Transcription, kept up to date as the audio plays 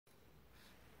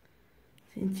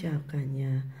Xin chào cả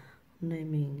nhà. Hôm nay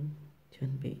mình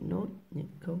chuẩn bị nốt những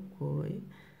câu cuối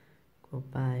của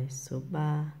bài số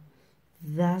 3.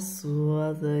 That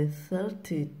was the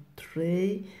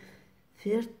 33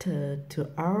 theater to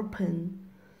open.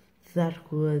 That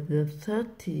was the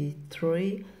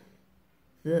 33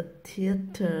 the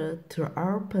theater to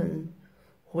open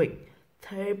with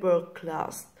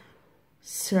tablecloths.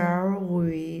 Shall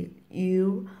we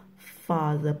you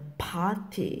for the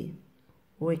party?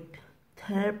 With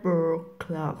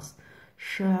tablecloths,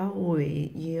 shall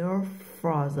we you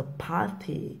for the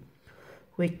party?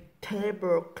 With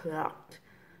tablecloths,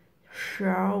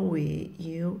 shall we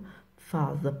you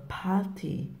for the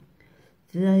party?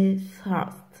 They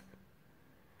thought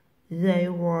they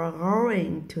were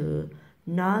going to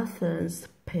northern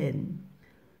Spain.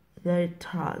 They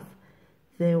thought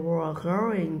they were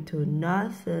going to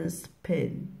northern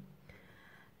Spain.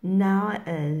 Now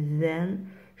and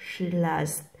then she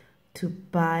likes to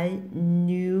buy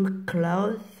new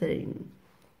clothing.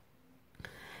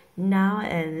 Now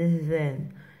and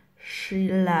then she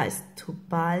likes to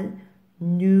buy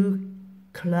new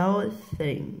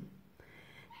clothing.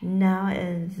 Now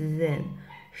and then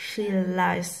she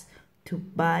likes to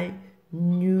buy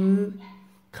new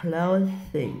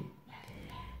clothing.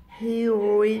 He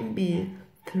will be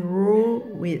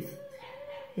through with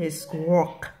his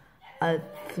work at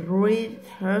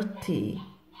 3:30.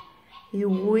 He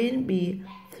will be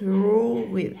through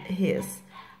with his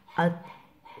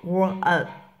work at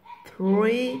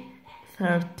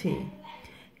 3:30.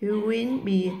 He will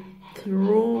be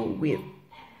through with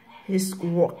his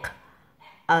work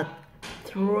at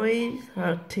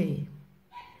 3:30.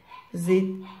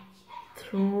 The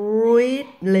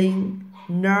thrilling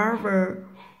novel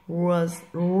was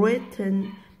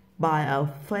written by a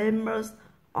famous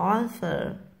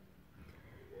author.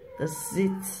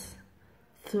 This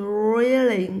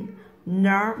thrilling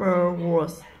novel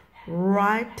was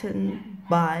written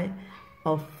by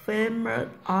a famous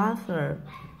author.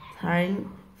 Thanks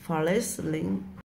for listening.